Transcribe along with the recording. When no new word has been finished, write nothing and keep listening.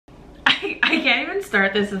I can't even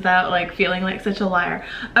start this without like feeling like such a liar.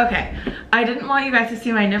 Okay, I didn't want you guys to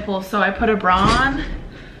see my nipples, so I put a bra on,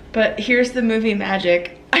 but here's the movie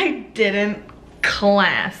magic. I didn't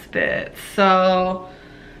clasp it, so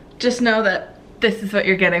just know that this is what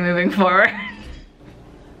you're getting moving forward.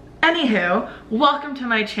 Anywho, welcome to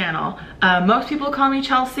my channel. Most people call me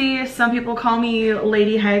Chelsea, some people call me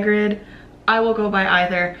Lady Hagrid. I will go by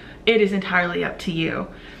either. It is entirely up to you.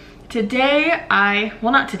 Today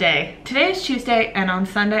well not today, today is Tuesday, and on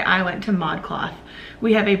Sunday I went to ModCloth.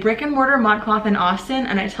 We have a brick and mortar ModCloth in Austin,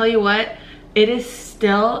 and I tell you what, it is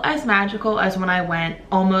still as magical as when I went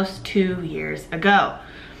almost 2 years ago.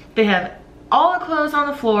 They have all the clothes on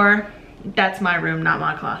the floor. That's my room, not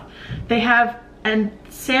ModCloth. They have a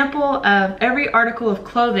sample of every article of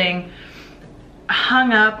clothing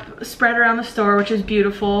hung up, spread around the store, which is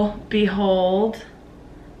beautiful. Behold.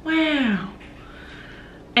 Wow.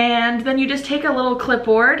 And then you just take a little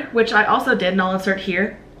clipboard, which I also did, and I'll insert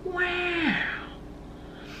here. Wow.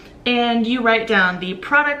 And you write down the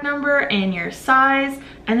product number and your size,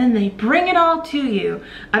 and then they bring it all to you.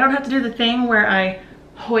 I don't have to do the thing where I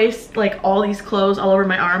hoist like all these clothes all over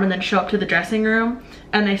my arm and then show up to the dressing room,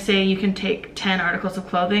 and they say you can take 10 articles of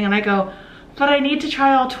clothing, and I go, but I need to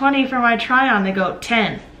try all 20 for my try on. They go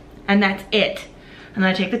 10, and that's it. And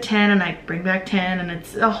then I take the 10 and I bring back 10, and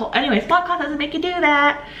it's a whole, anyways, ModCloth doesn't make you do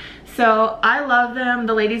that. So I love them.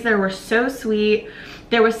 The ladies there were so sweet.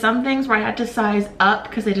 There was some things where I had to size up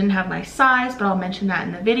because they didn't have my size, but I'll mention that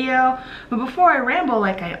in the video. But before I ramble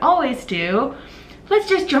like I always do, let's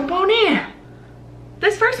just jump on in.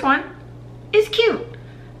 This first one is cute.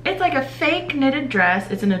 It's like a fake knitted dress.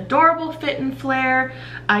 It's an adorable fit and flare,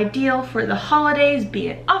 ideal for the holidays, be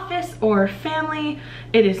it office or family.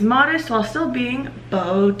 It is modest while still being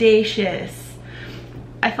bodacious.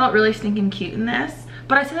 I felt really stinking cute in this,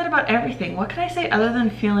 but I say that about everything. What can I say other than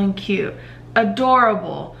feeling cute?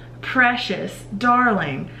 Adorable, precious,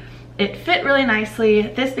 darling. It fit really nicely.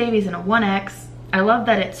 This baby's in a 1X. I love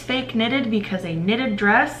that it's fake knitted because a knitted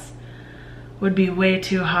dress would be way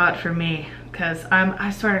too hot for me. Because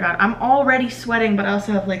I swear to God, I'm already sweating, but I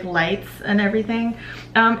also have like lights and everything.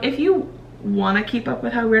 If you want to keep up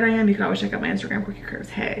with how weird I am, you can always check out my Instagram, Quickie Curves.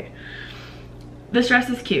 Hey. This dress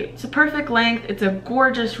is cute. It's a perfect length. It's a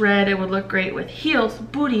gorgeous red. It would look great with heels,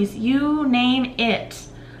 booties, you name it.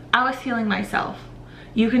 I was feeling myself.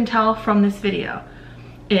 You can tell from this video.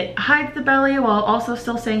 It hides the belly while also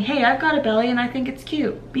still saying, hey, I've got a belly and I think it's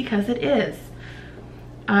cute, because it is.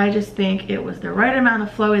 I just think it was the right amount of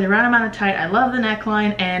flowy, the right amount of tight. I love the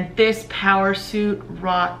neckline, and this power suit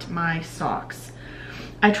rocked my socks.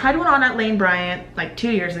 I tried one on at Lane Bryant like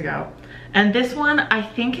 2 years ago, and this one, I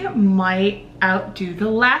think it might outdo the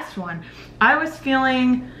last one. I was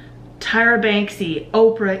feeling Tyra Banksy,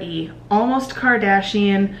 Oprah-y, almost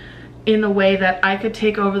Kardashian, in the way that I could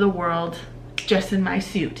take over the world just in my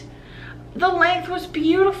suit. The length was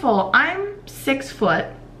beautiful. I'm 6 foot,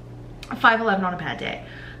 5'11" on a bad day.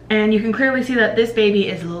 And you can clearly see that this baby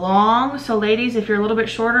is long. So ladies, if you're a little bit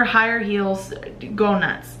shorter, higher heels, go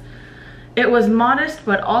nuts. It was modest,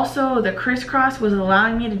 but also the crisscross was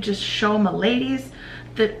allowing me to just show my ladies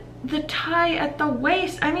the tie at the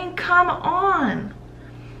waist. I mean, come on.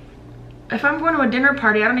 If I'm going to a dinner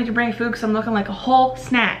party, I don't need to bring food because I'm looking like a whole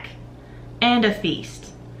snack and a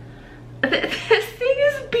feast. This thing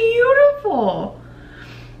is beautiful.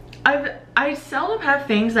 I seldom have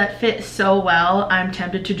things that fit so well I'm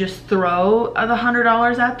tempted to just throw the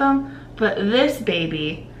 $100 at them, but this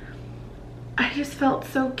baby, I just felt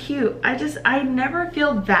so cute. I never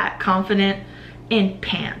feel that confident in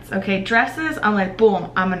pants. Okay, dresses, I'm like,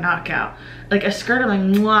 boom, I'm a knockout. Like a skirt, I'm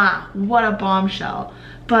like, mwah, what a bombshell.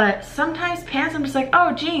 But sometimes pants, I'm just like,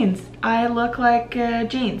 oh, jeans, I look like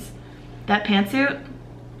jeans. That pantsuit,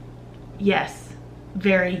 yes,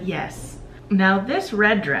 very yes. Now this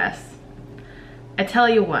red dress, I tell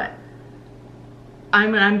you what,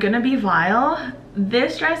 I'm gonna be vile.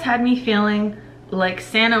 This dress had me feeling like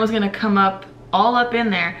Santa was gonna come up all up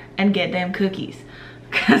in there and get them cookies.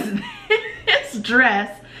 Cause this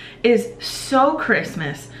dress is so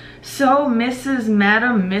Christmas, so Mrs.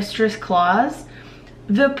 Madam Mistress Claus.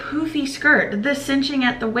 The poofy skirt, the cinching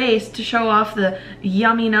at the waist to show off the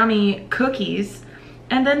yummy nummy cookies.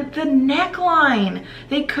 And then the neckline.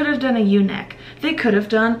 They could have done a U-neck. They could have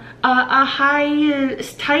done a high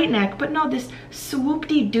tight neck, but no, this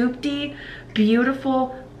swoopty-doopty,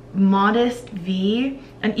 beautiful, modest V.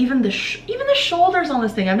 And even the shoulders on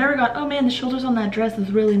this thing. I've never gone, oh man, the shoulders on that dress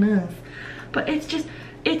is really nice. But it's just,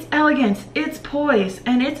 it's elegance, it's poise,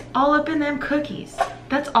 and it's all up in them cookies.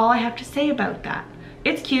 That's all I have to say about that.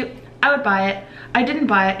 It's cute. I would buy it. I didn't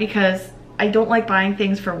buy it because I don't like buying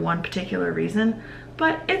things for one particular reason,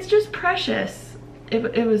 but it's just precious.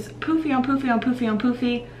 It was poofy on poofy on poofy on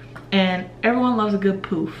poofy, and everyone loves a good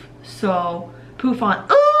poof. So poof on.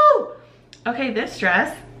 Ooh! Okay, this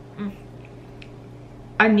dress,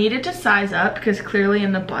 I needed to size up because clearly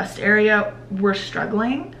in the bust area we're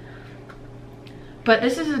struggling. But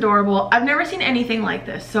this is adorable. I've never seen anything like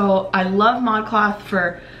this. So I love ModCloth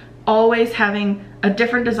for always having a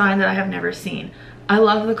different design that I have never seen. I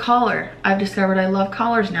love the collar. I've discovered I love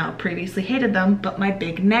collars now. Previously hated them, but my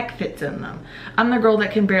big neck fits in them. I'm the girl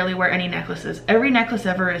that can barely wear any necklaces. Every necklace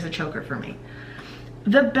ever is a choker for me.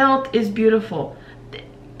 The belt is beautiful.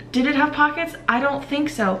 Did it have pockets? I don't think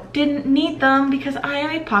so. Didn't need them because I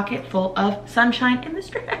am a pocket full of sunshine in this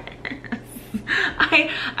dress.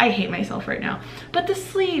 I hate myself right now. But the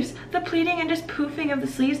sleeves, the pleating and just poofing of the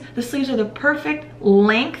sleeves are the perfect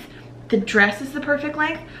length. The dress is the perfect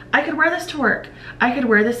length. I could wear this to work. I could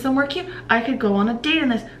wear this somewhere cute. I could go on a date in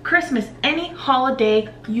this. Christmas, any holiday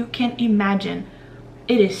you can imagine.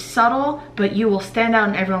 It is subtle, but you will stand out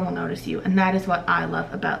and everyone will notice you. And that is what I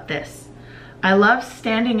love about this. I love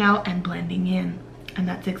standing out and blending in. And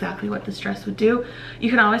that's exactly what this dress would do. You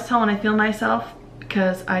can always tell when I feel myself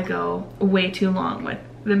because I go way too long with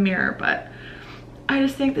the mirror, but I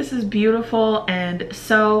just think this is beautiful and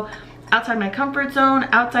so outside my comfort zone,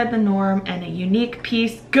 outside the norm, and a unique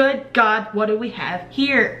piece. Good God, what do we have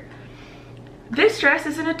here? This dress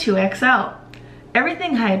is in a 2XL.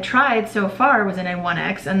 Everything I had tried so far was in a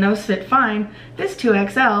 1X and those fit fine. This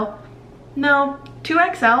 2XL, no,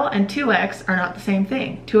 2XL and 2X are not the same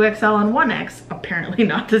thing. 2XL and 1X, apparently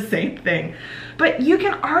not the same thing. But you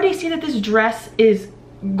can already see that this dress is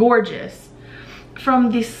gorgeous.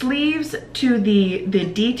 From the sleeves to the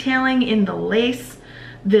detailing in the lace,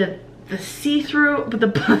 the see-through, but the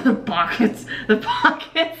pockets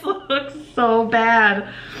look so bad.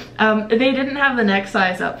 They didn't have the neck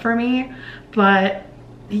size up for me, but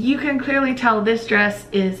you can clearly tell this dress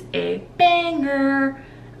is a banger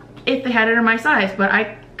if they had it in my size, but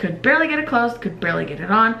I could barely get it closed, could barely get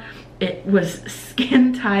it on. It was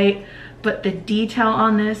skin tight, but the detail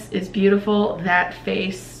on this is beautiful. That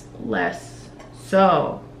face less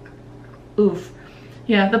so. Oof.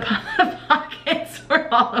 Yeah, the pockets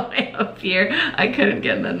were all the way up here. I couldn't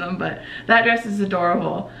get in them, but that dress is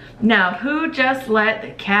adorable. Now, who just let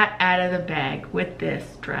the cat out of the bag with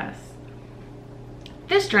this dress?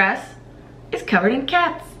 This dress is covered in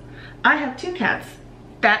cats. I have 2 cats.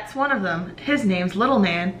 That's one of them. His name's Little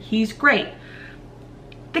Man. He's great.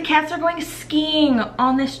 The cats are going skiing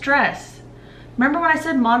on this dress. Remember when I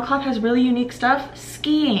said ModCloth has really unique stuff?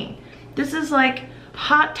 Skiing. This is like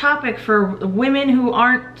Hot Topic for women who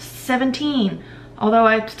aren't 17. Although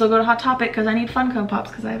I still go to Hot Topic because I need Funko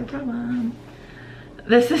Pops because I have a problem.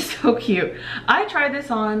 This is so cute. I tried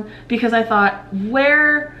this on because I thought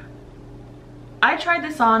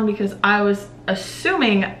because I was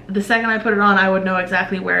assuming the second I put it on I would know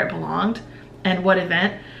exactly where it belonged and what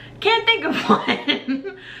event. Can't think of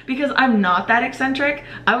one because I'm not that eccentric.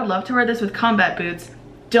 I would love to wear this with combat boots.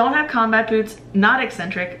 Don't have combat boots, not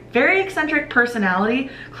eccentric. Very eccentric personality,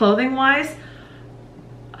 clothing wise.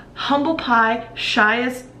 Humble pie, shy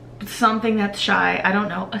as something that's shy. I don't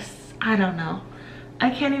know. I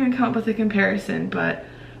can't even come up with a comparison, but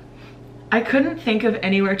I couldn't think of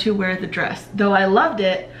anywhere to wear the dress. Though I loved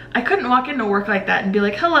it, I couldn't walk into work like that and be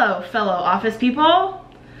like, hello, fellow office people.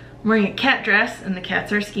 I'm wearing a cat dress and the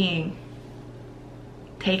cats are skiing.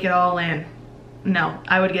 Take it all in. No,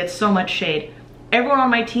 I would get so much shade. Everyone on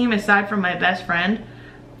my team, aside from my best friend,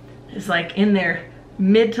 is like in their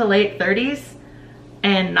mid to late 30s.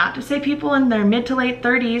 And not to say people in their mid to late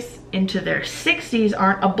 30s into their 60s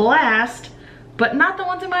aren't a blast, but not the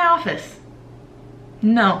ones in my office.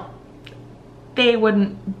 No. They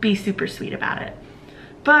wouldn't be super sweet about it.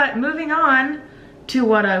 But moving on to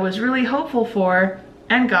what I was really hopeful for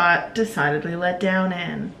and got decidedly let down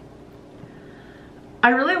in. I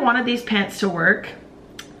really wanted these pants to work,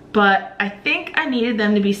 but I think I needed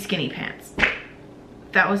them to be skinny pants.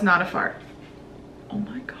 That was not a fart. Oh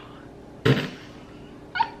my God.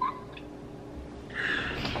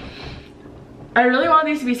 I really wanted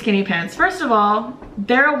these to be skinny pants. First of all,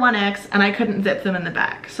 they're a 1X and I couldn't zip them in the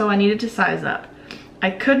back, so I needed to size up. I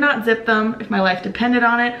could not zip them if my life depended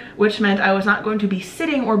on it, which meant I was not going to be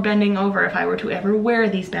sitting or bending over if I were to ever wear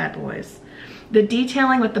these bad boys. The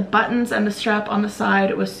detailing with the buttons and the strap on the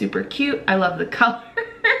side was super cute. I love the color.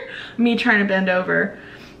 Me trying to bend over.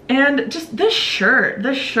 And just this shirt.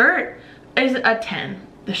 The shirt is a 10.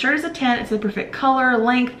 The shirt is a 10. It's the perfect color,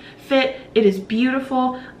 length, fit. It is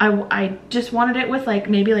beautiful. I just wanted it with like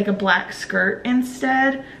maybe like a black skirt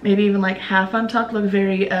instead. Maybe even like half untucked, look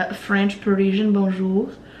very French Parisian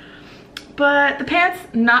bonjour. But the pants,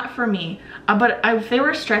 not for me. But if they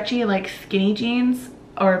were stretchy like skinny jeans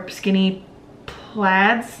or skinny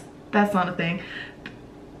plaids, that's not a thing.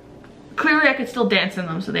 Clearly I could still dance in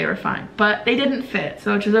them, so they were fine, but they didn't fit,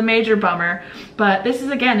 so which is a major bummer. But this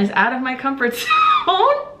is, again, is out of my comfort zone.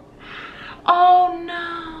 Oh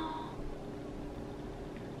no.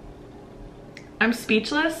 I'm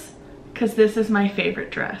speechless because this is my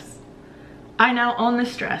favorite dress. I now own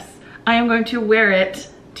this dress. I am going to wear it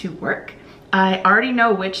to work. I already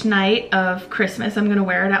know which night of Christmas I'm gonna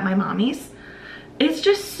wear it at my mommy's. It's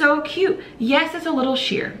just so cute. Yes, it's a little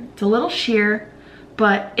sheer. It's a little sheer,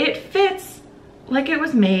 but it fits like it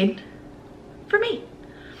was made for me.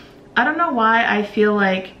 I don't know why I feel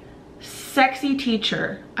like sexy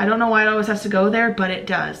teacher. I don't know why it always has to go there, but it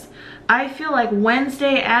does. I feel like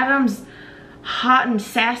Wednesday Addams' hot and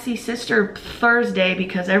sassy sister Thursday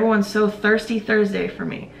because everyone's so thirsty Thursday for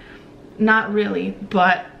me. Not really,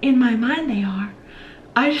 but in my mind they are.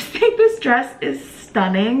 I just think this dress is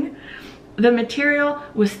stunning. The material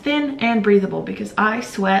was thin and breathable because I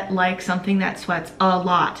sweat like something that sweats a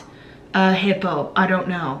lot. A hippo, I don't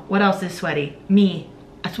know. What else is sweaty? Me,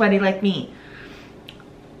 a sweaty like me.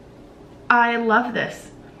 I love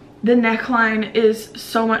this. The neckline is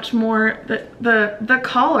so much more, the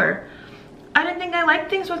collar. I didn't think I liked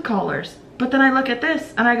things with collars, but then I look at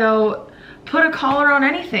this and I go, put a collar on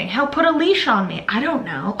anything. Hell, put a leash on me. I don't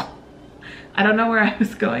know. I don't know where I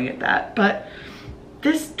was going at that, but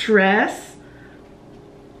this dress,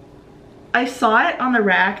 I saw it on the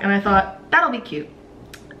rack and I thought, that'll be cute.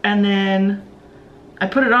 And then I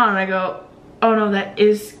put it on and I go, oh no,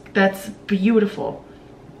 that's beautiful.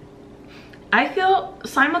 I feel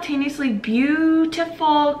simultaneously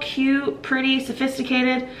beautiful, cute, pretty,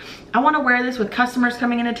 sophisticated. I want to wear this with customers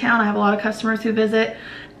coming into town. I have a lot of customers who visit,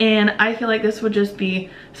 and I feel like this would just be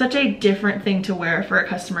such a different thing to wear for a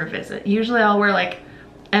customer visit. Usually I'll wear like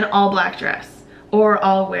an all black dress, or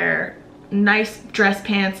I'll wear nice dress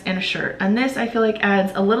pants and a shirt. And this I feel like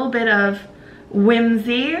adds a little bit of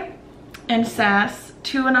whimsy and sass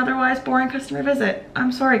to an otherwise boring customer visit.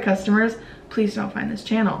 I'm sorry, customers, please don't find this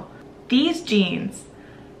channel. These jeans,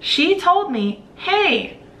 she told me,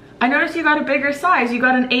 hey, I noticed you got a bigger size, you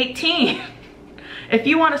got an 18. If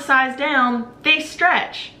you want to size down, they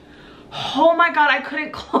stretch. Oh my God, I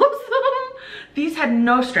couldn't close them. These had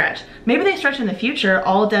no stretch. Maybe they stretch in the future,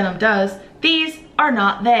 all denim does. These are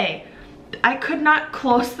not they. I could not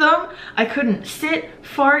close them. I couldn't sit,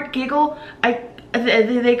 fart, giggle.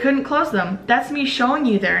 They couldn't close them. That's me showing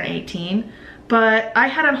you they're an 18. But I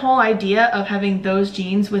had a whole idea of having those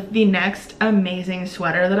jeans with the next amazing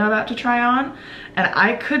sweater that I'm about to try on, and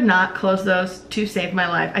I could not close those to save my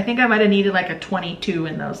life. I think I might have needed like a 22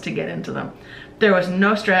 in those to get into them. There was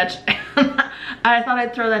no stretch. I thought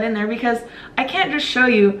I'd throw that in there because I can't just show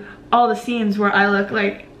you all the scenes where I look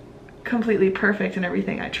like completely perfect in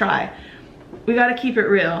everything I try. We gotta keep it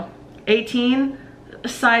real. 18,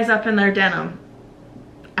 size up in their denim.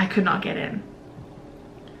 I could not get in.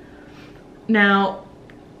 Now,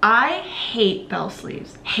 I hate bell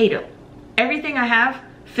sleeves, hate them. Everything I have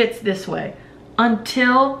fits this way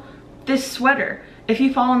until this sweater. If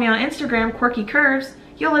you follow me on Instagram, Quirky Curves,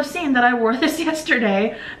 you'll have seen that I wore this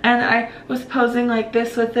yesterday and I was posing like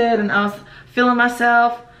this with it and I was feeling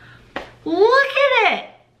myself. Look at it.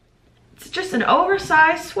 It's just an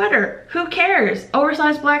oversized sweater. Who cares?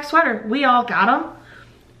 Oversized black sweater. We all got them.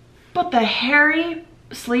 But the hairy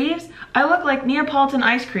sleeves, I look like Neapolitan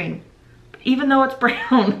ice cream. Even though it's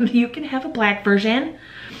brown, you can have a black version.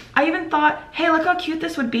 I even thought, hey, look how cute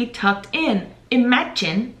this would be tucked in.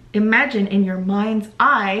 Imagine in your mind's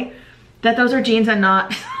eye that those are jeans and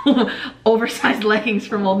not oversized leggings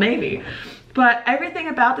from Old Navy. But everything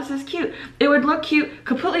about this is cute. It would look cute,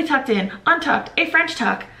 completely tucked in, untucked, a French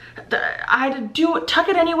tuck. Tuck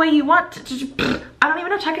it any way you want. I don't even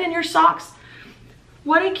know, tuck it in your socks.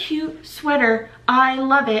 What a cute sweater. I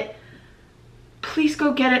love it. Please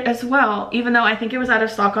go get it as well, even though I think it was out of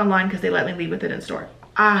stock online because they let me leave with it in store.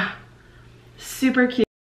 Ah, super cute.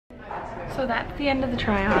 So that's the end of the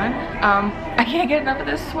try on. I can't get enough of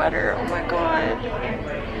this sweater. Oh my God.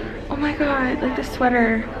 Oh my God, like this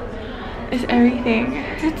sweater is everything.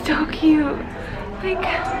 It's so cute. Like,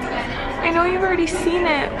 I know you've already seen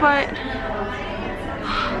it, but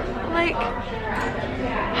like,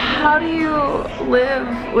 how do you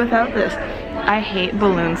live without this? I hate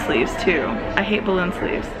balloon sleeves too. I hate balloon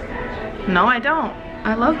sleeves. No, I don't.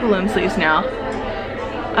 I love balloon sleeves now.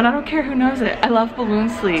 And I don't care who knows it. I love balloon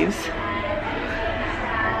sleeves.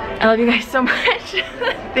 I love you guys so much.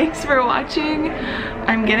 Thanks for watching.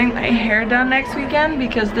 I'm getting my hair done next weekend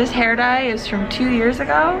because this hair dye is from 2 years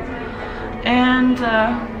ago. And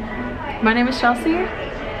my name is Chelsea,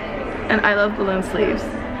 and I love balloon sleeves.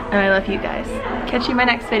 And I love you guys. Catch you in my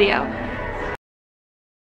next video.